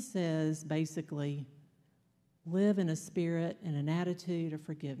 Jesus says, basically, Live in a spirit and an attitude of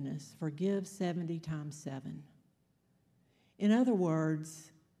forgiveness. Forgive 70 times 7. In other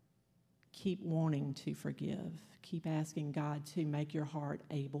words, keep wanting to forgive. Keep asking God to make your heart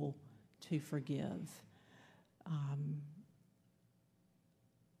able to forgive.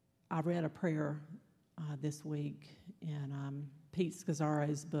 I read a prayer this week in Pete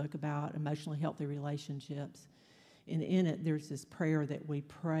Scazzaro's book about emotionally healthy relationships. And in it, there's this prayer that we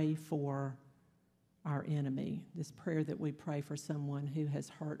pray for our enemy, this prayer that we pray for someone who has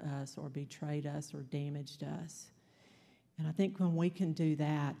hurt us or betrayed us or damaged us. And I think when we can do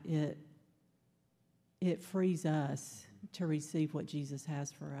that, it frees us to receive what Jesus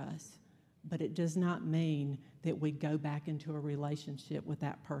has for us. But it does not mean that we go back into a relationship with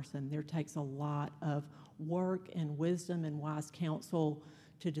that person. There takes a lot of work and wisdom and wise counsel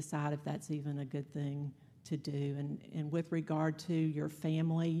to decide if that's even a good thing to do. And with regard to your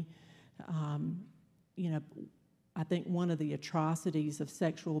family, I think one of the atrocities of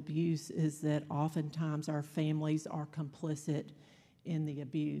sexual abuse is that oftentimes our families are complicit in the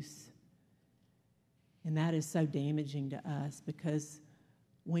abuse. And that is so damaging to us because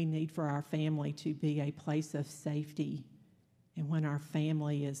we need for our family to be a place of safety. And when our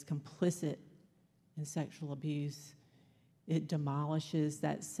family is complicit in sexual abuse, it demolishes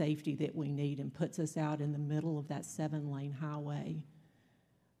that safety that we need and puts us out in the middle of that 7-lane highway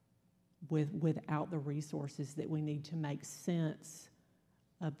without the resources that we need to make sense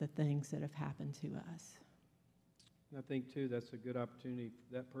of the things that have happened to us. I think, too, that's a good opportunity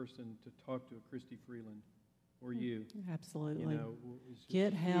for that person to talk to a Christy Freeland or you. Absolutely. It's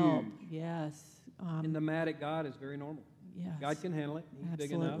Get huge. help, yes. And the mad at God is very normal. Yes. God can handle it. He's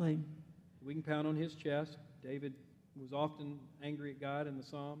big Absolutely. enough. We can pound on his chest. David was often angry at God in the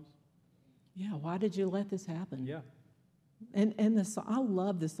Psalms. Yeah, why did you let this happen? Yeah. And I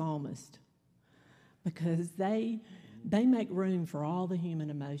love the psalmist because they make room for all the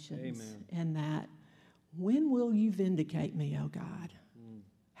human emotions. Amen. And that, when will you vindicate me, O God?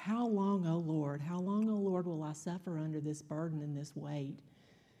 How long, O Lord? How long, O Lord, will I suffer under this burden and this weight?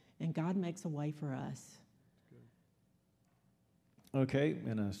 And God makes a way for us. Okay,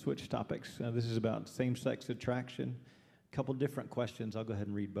 and switch topics. This is about same-sex attraction. A couple different questions. I'll go ahead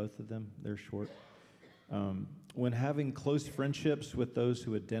and read both of them. They're short. When having close friendships with those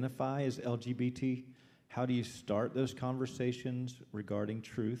who identify as LGBT, how do you start those conversations regarding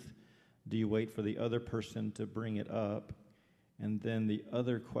truth? Do you wait for the other person to bring it up? And then the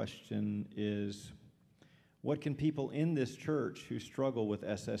other question is, what can people in this church who struggle with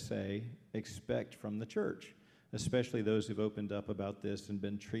SSA expect from the church, especially those who've opened up about this and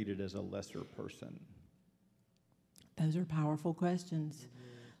been treated as a lesser person? Those are powerful questions.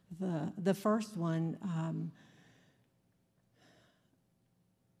 The first one,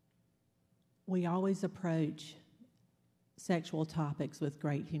 we always approach sexual topics with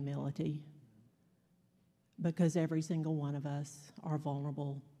great humility because every single one of us are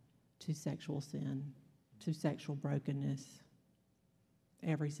vulnerable to sexual sin, to sexual brokenness.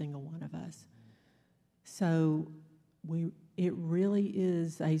 Every single one of us. So it really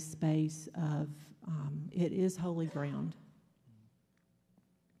is a space of, it is holy ground.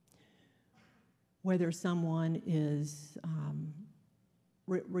 Whether someone is,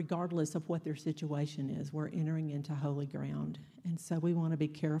 regardless of what their situation is, we're entering into holy ground. And so we want to be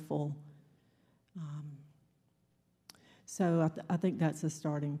careful. So I think that's a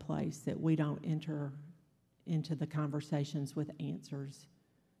starting place, that we don't enter into the conversations with answers,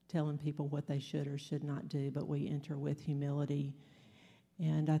 telling people what they should or should not do, but we enter with humility.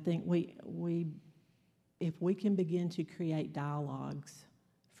 And I think if we can begin to create dialogues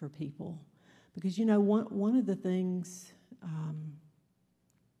for people, because one of the things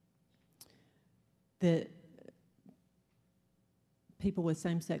that people with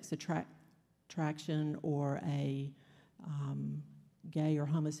same-sex attraction or a gay or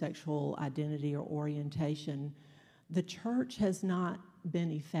homosexual identity or orientation, the church has not been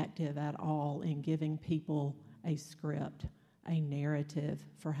effective at all in giving people a script, a narrative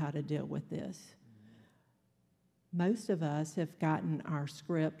for how to deal with this. Most of us have gotten our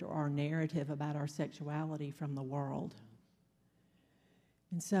script or our narrative about our sexuality from the world.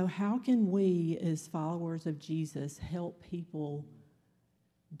 And so how can we, as followers of Jesus, help people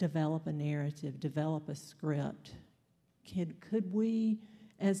develop a narrative, develop a script? Could we,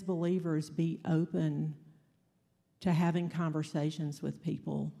 as believers, be open to having conversations with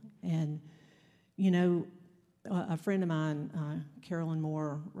people? And, a friend of mine, Carolyn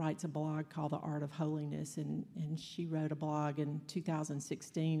Moore, writes a blog called The Art of Holiness, and she wrote a blog in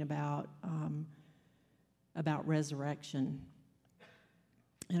 2016 about resurrection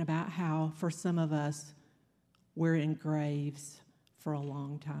and about how, for some of us, we're in graves for a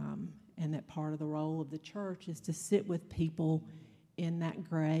long time, and that part of the role of the church is to sit with people in that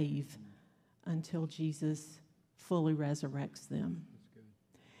grave until Jesus fully resurrects them.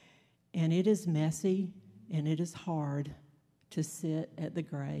 And it is messy and it is hard to sit at the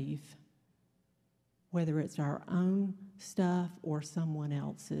grave, whether it's our own stuff or someone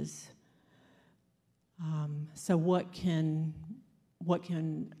else's. So what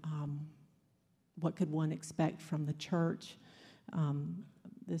could one expect from the church?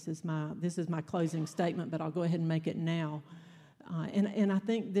 This is my closing statement, but I'll go ahead and make it now. And I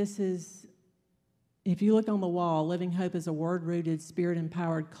think this is, if you look on the wall, Living Hope is a word-rooted,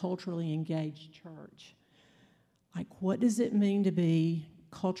 spirit-empowered, culturally engaged church. Like, what does it mean to be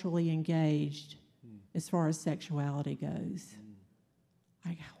culturally engaged as far as sexuality goes?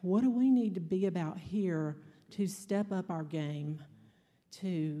 Like, what do we need to be about here to step up our game,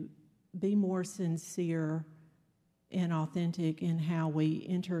 to be more sincere and authentic in how we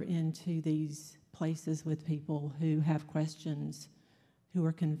enter into these places with people who have questions, who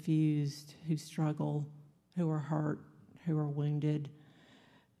are confused, who struggle, who are hurt, who are wounded?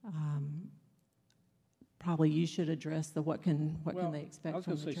 Probably you should address the what can they expect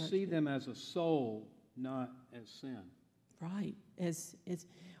from the church. I was going to say, see them as a soul, not as sin. Right. It's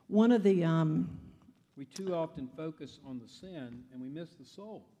one of the... we too often focus on the sin and we miss the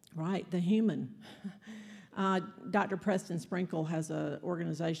soul. Right, the human. Dr. Preston Sprinkle has an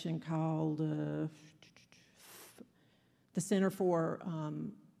organization called the Center for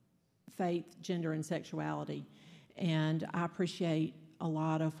Faith, Gender, and Sexuality. And I appreciate a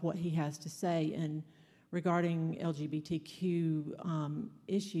lot of what he has to say. And regarding LGBTQ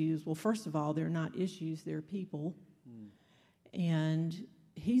issues, well, first of all, they're not issues, they're people. And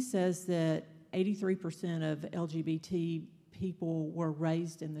he says that 83% of LGBT people were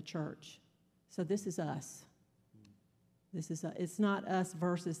raised in the church. So this is us. It's not us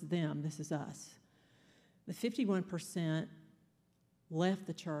versus them. This is us. The 51% left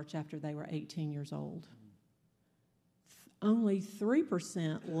the church after they were 18 years old. Only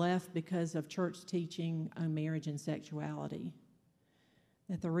 3% left because of church teaching on marriage and sexuality.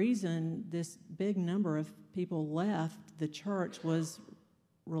 That the reason this big number of people left the church was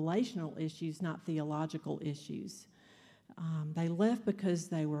relational issues, not theological issues. They left because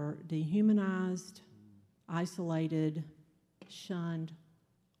they were dehumanized, isolated, shunned,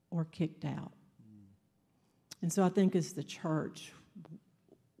 or kicked out. And so I think as the church,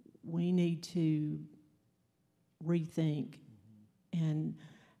 we need to rethink and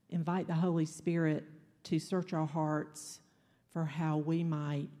invite the Holy Spirit to search our hearts for how we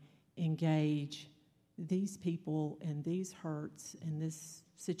might engage these people and these hurts and this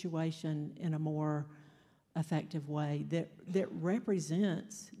situation in a more effective way that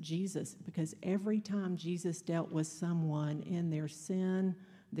represents Jesus, because every time Jesus dealt with someone in their sin,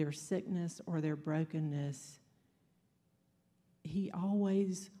 their sickness, or their brokenness, he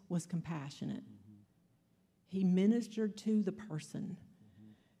always was compassionate. He ministered to the person,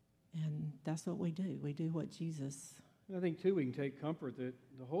 and that's what we do. We do what Jesus... I think, too, we can take comfort that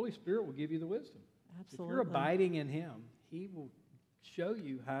the Holy Spirit will give you the wisdom. Absolutely. If you're abiding in Him, He will show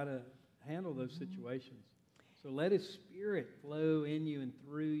you how to handle those situations. So let His Spirit flow in you and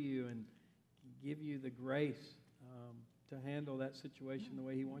through you and give you the grace to handle that situation the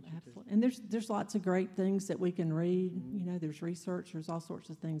way He wants you Absolutely. And there's lots of great things that we can read. You know, there's research. There's all sorts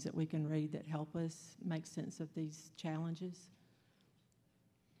of things that we can read that help us make sense of these challenges.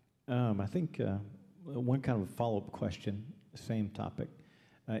 I think one kind of follow-up question, same topic,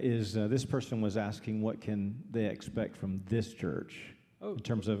 is this person was asking what can they expect from this church in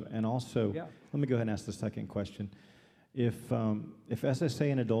terms of, and also, let me go ahead and ask the second question. If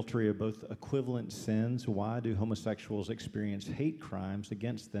SSA and adultery are both equivalent sins, why do homosexuals experience hate crimes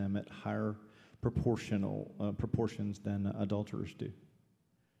against them at higher proportions than adulterers do?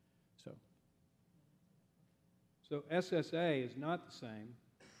 So SSA is not the same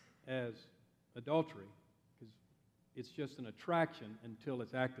as adultery, because it's just an attraction until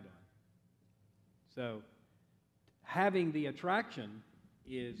it's acted on. So having the attraction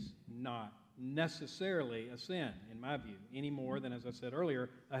is not necessarily a sin, in my view, any more than, as I said earlier,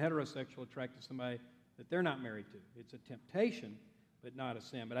 a heterosexual attracted to somebody that they're not married to. It's a temptation, but not a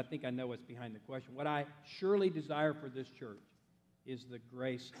sin. But I think I know what's behind the question. What I surely desire for this church is the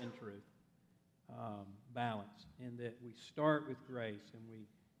grace and truth balance, and that we start with grace and we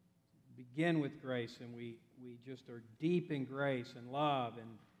begin with grace, and we just are deep in grace and love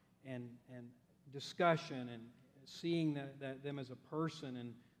and discussion and seeing them as a person,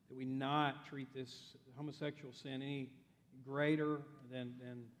 and that we not treat this homosexual sin any greater than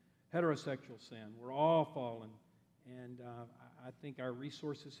heterosexual sin. We're all fallen And I think our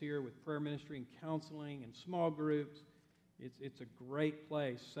resources here with prayer ministry and counseling and small groups, it's a great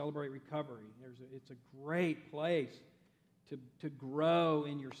place. Celebrate Recovery. It's a great place to grow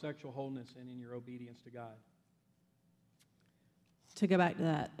in your sexual wholeness and in your obedience to God. To go back to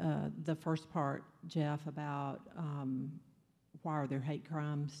that, the first part, Jeff, about why are there hate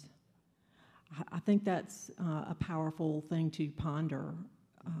crimes? I think that's a powerful thing to ponder.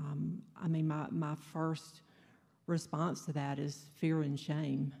 I mean, my first response to that is fear and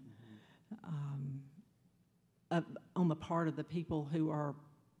shame on the part of the people who are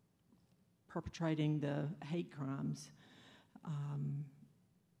perpetrating the hate crimes.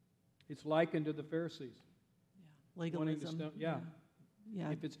 It's likened to the Pharisees. Legalism. Yeah.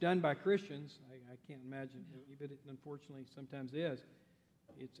 If it's done by Christians, I can't imagine, but it unfortunately sometimes is.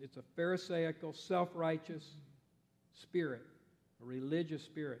 It's a Pharisaical, self-righteous spirit, a religious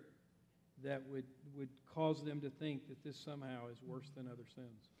spirit that would cause them to think that this somehow is worse than other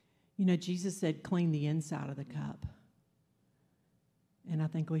sins. You know, Jesus said, clean the inside of the cup. And I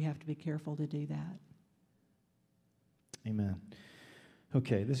think we have to be careful to do that. Amen.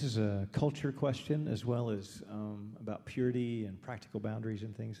 Okay, this is a culture question as well as about purity and practical boundaries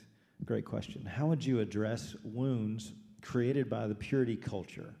and things. Great question. How would you address wounds created by the purity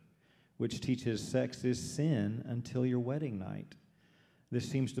culture, which teaches sex is sin until your wedding night? This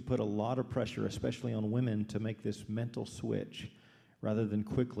seems to put a lot of pressure, especially on women, to make this mental switch rather than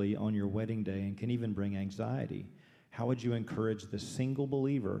quickly on your wedding day, and can even bring anxiety. How would you encourage the single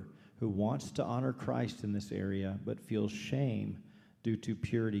believer who wants to honor Christ in this area but feels shame due to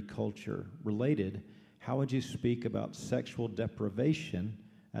purity culture? Related, how would you speak about sexual deprivation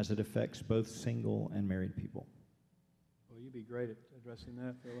as it affects both single and married people? Well, you'd be great at addressing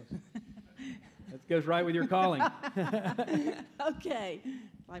that, Phyllis. That goes right with your calling. Okay.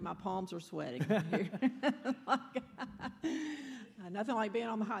 Like my palms are sweating. Nothing like being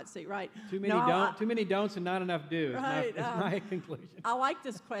on the hot seat, right? Too many don'ts and not enough do's. Right. Is my conclusion. I like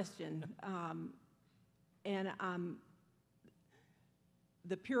this question. And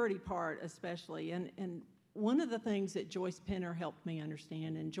the purity part especially. And one of the things that Joyce Penner helped me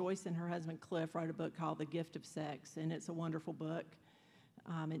understand, and Joyce and her husband Cliff wrote a book called The Gift of Sex, and it's a wonderful book.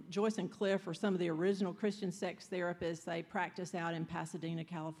 And Joyce and Cliff are some of the original Christian sex therapists. They practice out in Pasadena,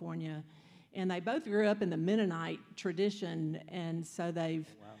 California. And they both grew up in the Mennonite tradition, and so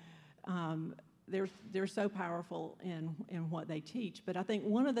they're so powerful in what they teach. But I think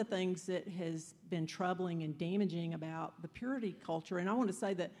one of the things that has been troubling and damaging about the purity culture, and I want to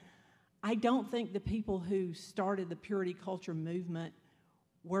say that I don't think the people who started the purity culture movement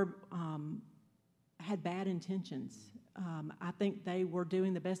had bad intentions. I think they were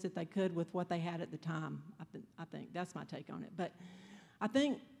doing the best that they could with what they had at the time. I think that's my take on it. But I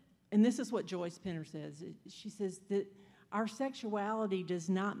think, and this is what Joyce Penner says, she says that our sexuality does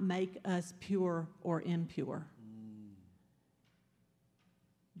not make us pure or impure.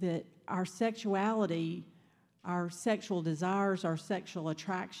 That our sexuality, our sexual desires, our sexual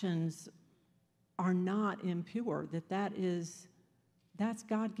attractions are not impure, that's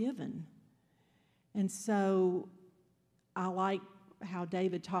God-given. And so I like how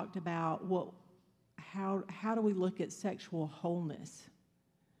David talked about how do we look at sexual wholeness?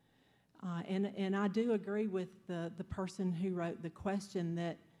 And I do agree with the person who wrote the question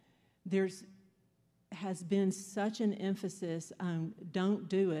that has been such an emphasis on don't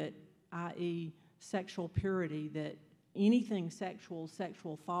do it, i.e. sexual purity, that anything sexual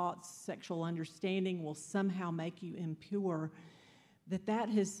thoughts, sexual understanding will somehow make you impure, that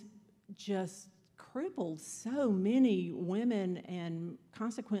has just crippled so many women and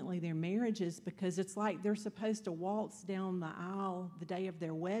consequently their marriages, because it's like they're supposed to waltz down the aisle the day of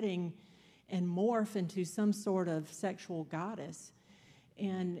their wedding and morph into some sort of sexual goddess.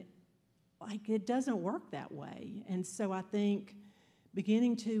 And like it doesn't work that way. And so I think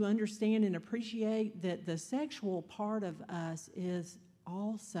beginning to understand and appreciate that the sexual part of us is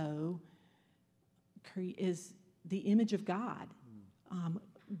also is the image of God.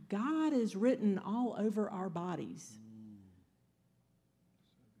 God is written all over our bodies.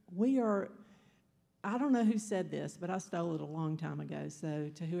 I don't know who said this, but I stole it a long time ago, so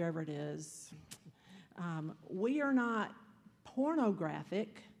to whoever it is, we are not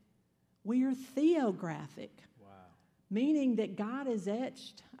pornographic, we are theographic. Wow. Meaning that God is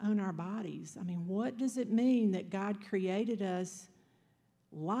etched on our bodies. I mean, what does it mean that God created us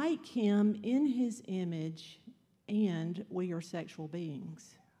like Him in His image and we are sexual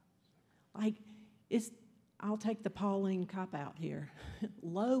beings? Like, I'll take the Pauline cop out here.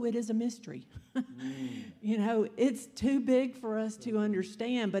 Lo, it is a mystery. You know, it's too big for us to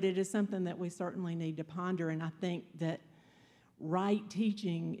understand, but it is something that we certainly need to ponder. And I think that right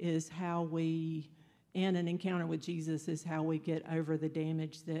teaching is how we, and an encounter with Jesus is how we get over the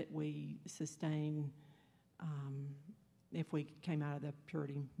damage that we sustain if we came out of the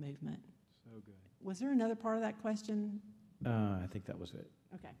purity movement. So good. Was there another part of that question? I think that was it.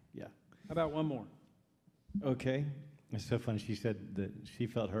 Okay. Yeah. How about one more? Okay. It's so funny. She said that she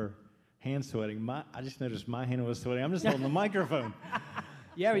felt her hand sweating. I just noticed my hand was sweating. I'm just holding the microphone.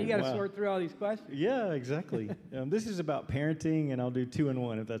 Yeah, but you got to Wow. sort through all these questions. Yeah, exactly. This is about parenting, and I'll do 2 in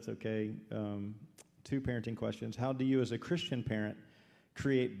 1 if that's okay. 2 parenting questions. How do you, as a Christian parent,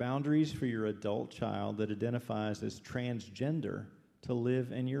 create boundaries for your adult child that identifies as transgender to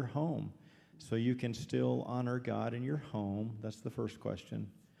live in your home so you can still honor God in your home? That's the first question.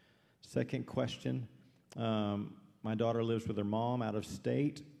 Second question, my daughter lives with her mom out of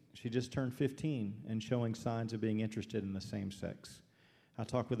state. She just turned 15 and showing signs of being interested in the same sex. I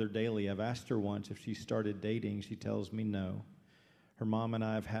talk with her daily. I've asked her once if she started dating. She tells me no. Her mom and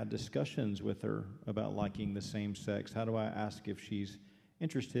I have had discussions with her about liking the same sex. How do I ask if she's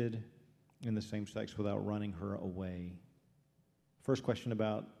interested in the same sex without running her away? First question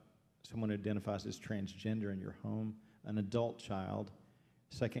about someone who identifies as transgender in your home, an adult child.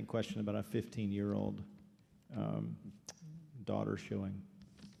 Second question about a 15-year-old daughter showing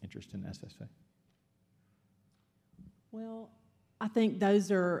interest in SSA. Well, I think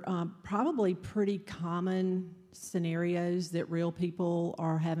those are probably pretty common scenarios that real people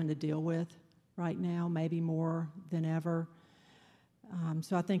are having to deal with right now, maybe more than ever.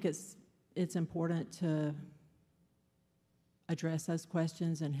 So I think it's important to address those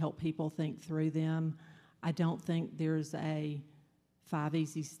questions and help people think through them. I don't think there's a 5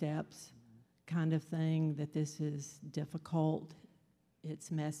 easy steps kind of thing, that this is difficult,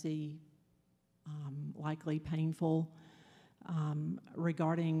 it's messy, likely painful.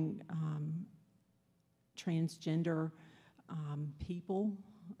 Regarding transgender people,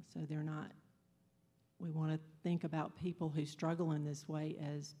 so they're not, we want to think about people who struggle in this way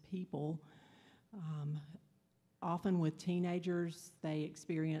as people. Often with teenagers, they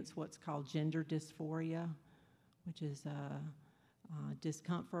experience what's called gender dysphoria, which is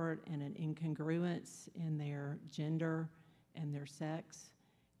discomfort and an incongruence in their gender and their sex,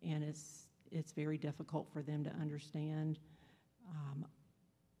 and it's very difficult for them to understand.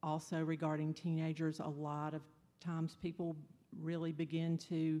 Also regarding teenagers, a lot of times people really begin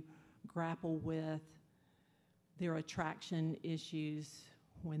to grapple with their attraction issues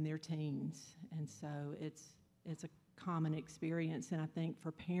when they're teens, and so it's a common experience. And I think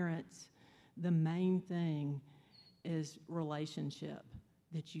for parents, the main thing is relationship,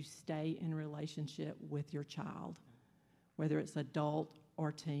 that you stay in relationship with your child, whether it's adult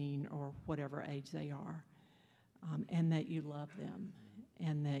or teen or whatever age they are. And that you love them,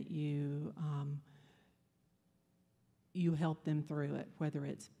 and that you help them through it, whether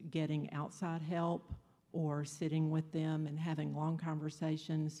it's getting outside help or sitting with them and having long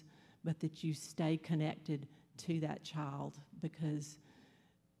conversations, but that you stay connected to that child, because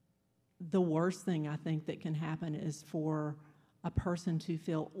the worst thing I think that can happen is for a person to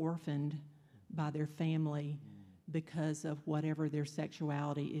feel orphaned by their family because of whatever their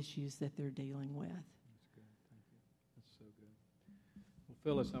sexuality issues that they're dealing with.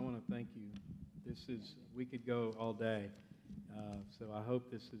 Phyllis, I want to thank you. We could go all day. So I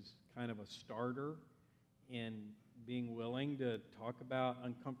hope this is kind of a starter in being willing to talk about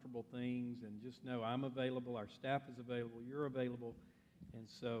uncomfortable things, and just know I'm available, our staff is available, you're available. And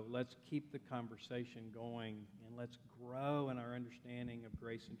so let's keep the conversation going, and let's grow in our understanding of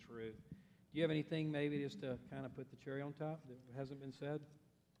grace and truth. Do you have anything maybe just to kind of put the cherry on top that hasn't been said?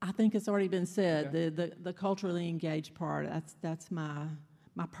 I think it's already been said. Okay. The culturally engaged part, that's my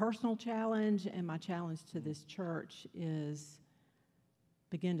personal challenge, and my challenge to this church is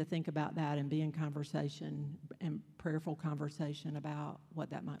begin to think about that and be in conversation and prayerful conversation about what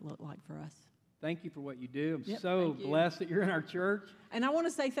that might look like for us. Thank you for what you do. I'm Yep, so thank you. blessed that you're in our church. And I want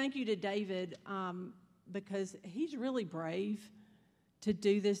to say thank you to David, because he's really brave to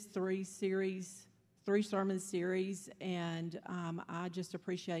do this 3-sermon series, and I just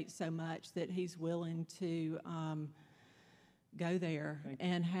appreciate so much that he's willing to go there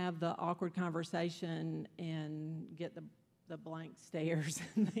and have the awkward conversation and get the blank stares.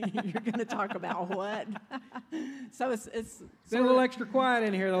 You're going to talk about what? So it's Been a little extra quiet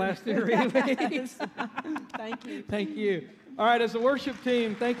in here the last 2 weeks. Thank you. Thank you. All right, as a worship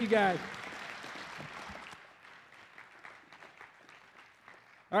team, thank you guys.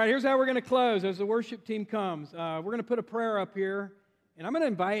 All right, here's how we're going to close as the worship team comes. We're going to put a prayer up here, and I'm going to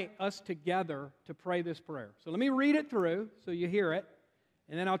invite us together to pray this prayer. So let me read it through so you hear it,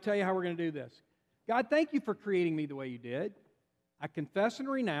 and then I'll tell you how we're going to do this. God, thank you for creating me the way you did. I confess and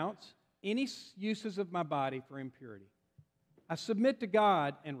renounce any uses of my body for impurity. I submit to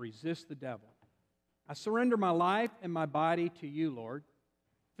God and resist the devil. I surrender my life and my body to you, Lord.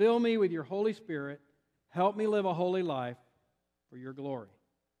 Fill me with your Holy Spirit. Help me live a holy life for your glory.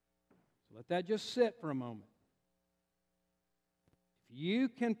 So let that just sit for a moment. If you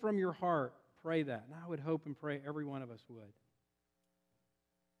can from your heart pray that, and I would hope and pray every one of us would. There's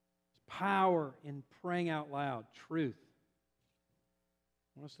power in praying out loud, truth.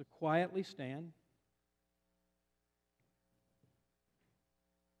 I want us to quietly stand.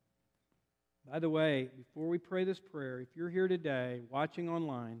 By the way, before we pray this prayer, if you're here today watching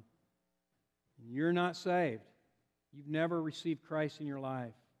online and you're not saved, you've never received Christ in your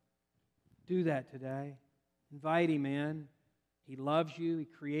life, do that today. Invite Him in. He loves you. He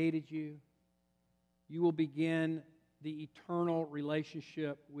created you. You will begin the eternal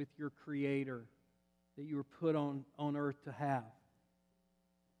relationship with your Creator that you were put on earth to have.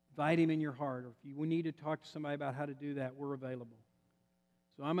 Invite Him in your heart. Or if you need to talk to somebody about how to do that, we're available.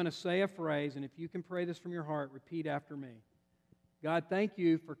 So I'm going to say a phrase, and if you can pray this from your heart, repeat after me. God, thank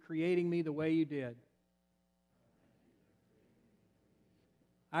you for creating me the way you did.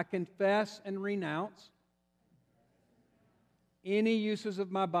 I confess and renounce any uses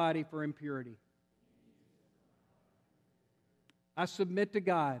of my body for impurity. I submit to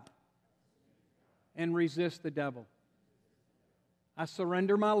God and resist the devil. I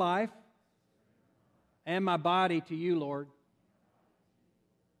surrender my life and my body to you, Lord.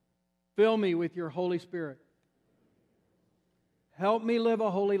 Fill me with your Holy Spirit. Help me live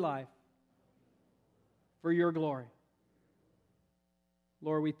a holy life for your glory.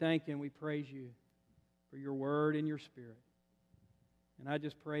 Lord, we thank you and we praise you for your word and your spirit. And I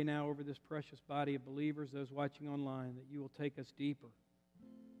just pray now over this precious body of believers, those watching online, that you will take us deeper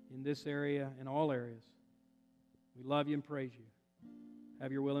in this area and all areas. We love you and praise you.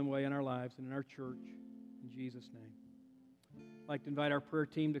 Have your will and way in our lives and in our church. In Jesus' name. I'd like to invite our prayer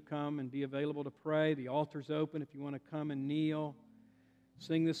team to come and be available to pray. The altar's open if you want to come and kneel.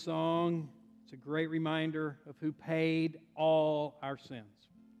 Sing this song. It's a great reminder of who paid all our sins.